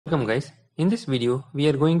Welcome guys, in this video we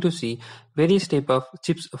are going to see various type of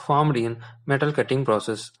chips formed in metal cutting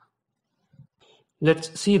process.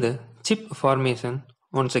 Let's see the chip formation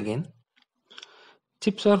once again.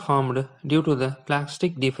 Chips are formed due to the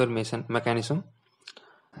plastic deformation mechanism.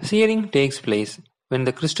 Shearing takes place when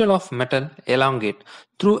the crystal of metal elongate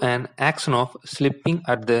through an action of slipping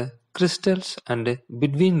at the crystals and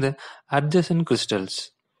between the adjacent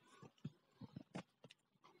crystals.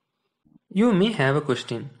 You may have a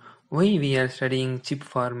question, why we are studying chip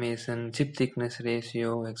formation, chip thickness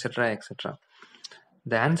ratio, etc.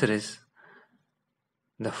 The answer is,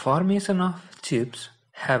 the formation of chips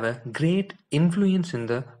have a great influence in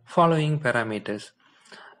the following parameters.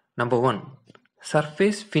 Number 1,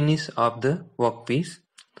 surface finish of the workpiece.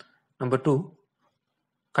 Number 2,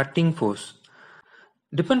 cutting force.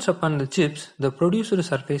 Depends upon the chips, the produced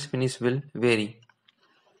surface finish will vary.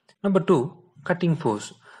 Number 2, cutting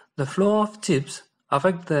force. The flow of chips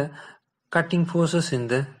affect the cutting forces in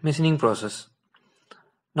the machining process.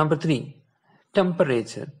 Number 3,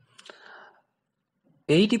 temperature.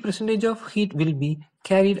 80% of heat will be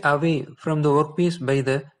carried away from the workpiece by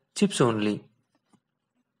the chips only.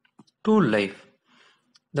 Tool life.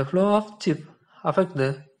 The flow of chip affect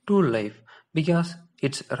the tool life because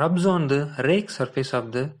it rubs on the rake surface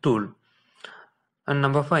of the tool. And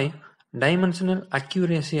number 5, dimensional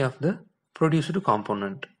accuracy of the produced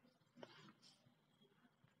component.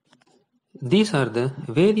 These are the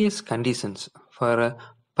various conditions for a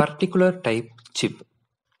particular type chip.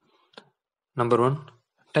 Number 1,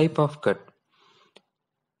 type of cut.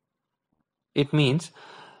 It means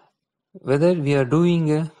whether we are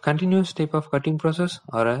doing a continuous type of cutting process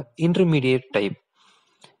or an intermediate type.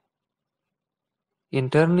 In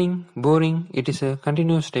turning, boring, it is a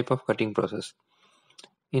continuous type of cutting process.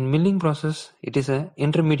 In milling process, it is an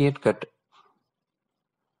intermediate cut.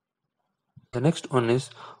 The next one is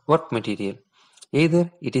work material.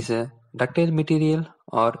 Either it is a ductile material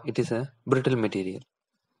or it is a brittle material.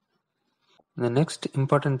 The next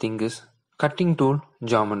important thing is cutting tool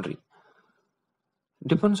geometry.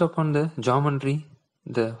 Depends upon the geometry,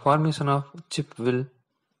 the formation of chip will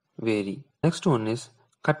vary. Next one is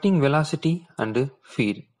cutting velocity and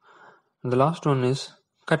feed. And the last one is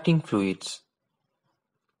cutting fluids.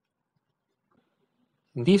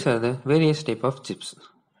 These are the various type of chips.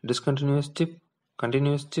 Discontinuous chip,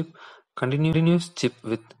 continuous chip, continuous chip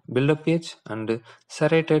with build-up edge and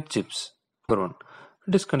serrated chips. Number 1,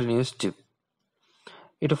 discontinuous chip.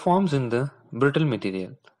 It forms in the brittle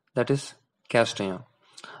material, that is cast iron.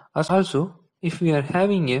 Also, if we are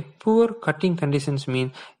having a poor cutting conditions,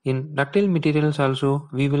 mean in ductile materials also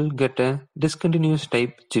we will get a discontinuous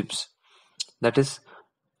type chips, that is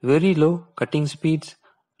very low cutting speeds,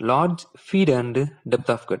 large feed and depth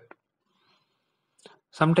of cut.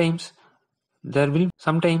 Sometimes there will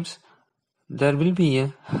be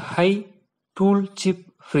a high tool chip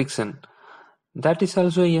friction. That is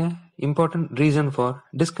also a important reason for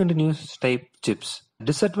discontinuous type chips.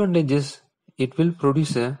 Disadvantage is it will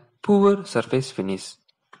produce a poor surface finish.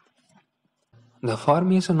 The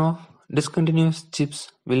formation of discontinuous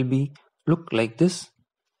chips will be look like this.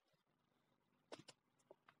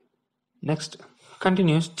 Next,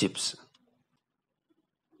 continuous chips.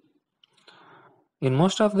 In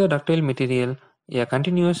most of the ductile material, a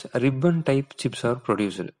continuous ribbon type chips are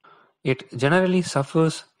produced. It generally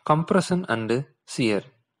suffers compression and shear.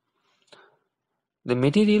 The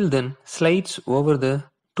material then slides over the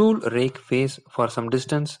tool rake face for some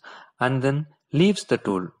distance and then leaves the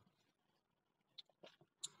tool.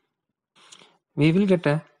 We will get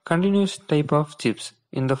a continuous type of chips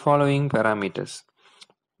in the following parameters.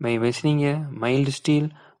 By machining a mild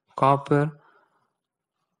steel, copper,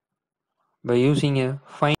 by using a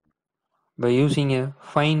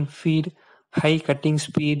fine feed, high cutting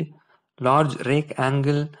speed, large rake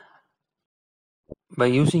angle, by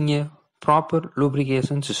using a proper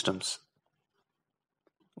lubrication systems.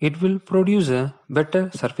 It will produce a better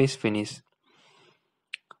surface finish.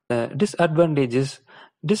 The disadvantage is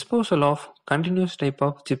disposal of continuous type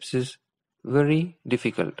of chips is very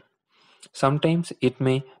difficult. Sometimes it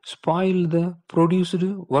may spoil the produced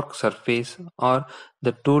work surface or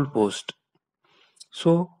the tool post.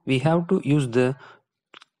 So we have to use the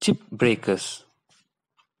chip breakers.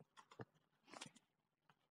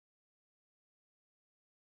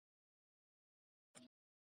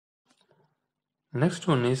 Next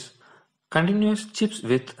one is continuous chips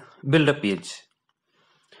with build-up edge.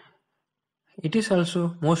 It is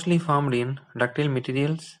also mostly formed in ductile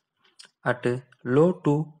materials at a low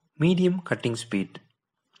to medium cutting speed.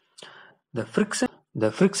 The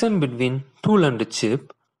friction between tool and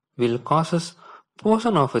chip will cause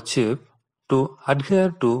portion of a chip to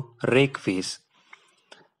adhere to rake phase.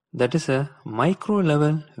 That is a micro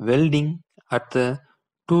level welding at the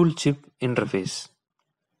tool chip interface.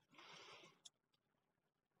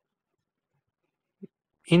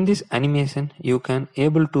 In this animation, you can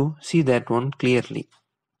able to see that one clearly.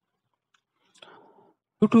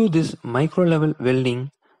 Due to this micro level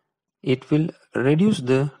welding, it will reduce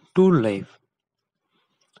the tool life.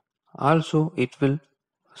 Also, it will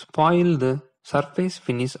spoil the surface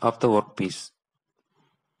finish of the workpiece.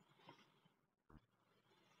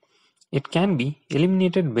 It can be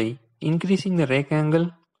eliminated by increasing the rake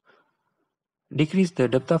angle, decrease the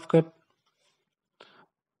depth of cut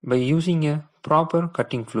by using a proper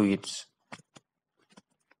cutting fluids.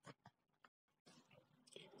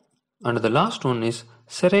 And the last one is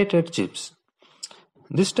serrated chips.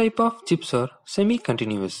 This type of chips are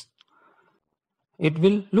semi-continuous. It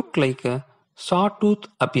will look like a sawtooth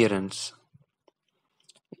appearance.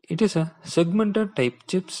 It is a segmented type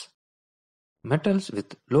chips, metals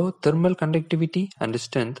with low thermal conductivity and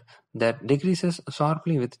strength that decreases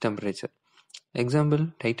sharply with temperature. Example,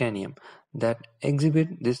 titanium, that exhibit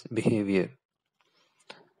this behavior.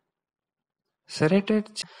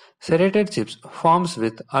 Serrated chips forms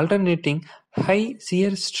with alternating high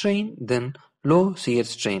shear strain then low shear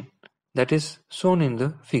strain, that is shown in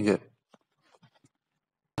the figure.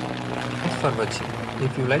 Thanks for watching.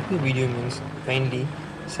 If you like the video means kindly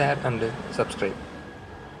share and subscribe.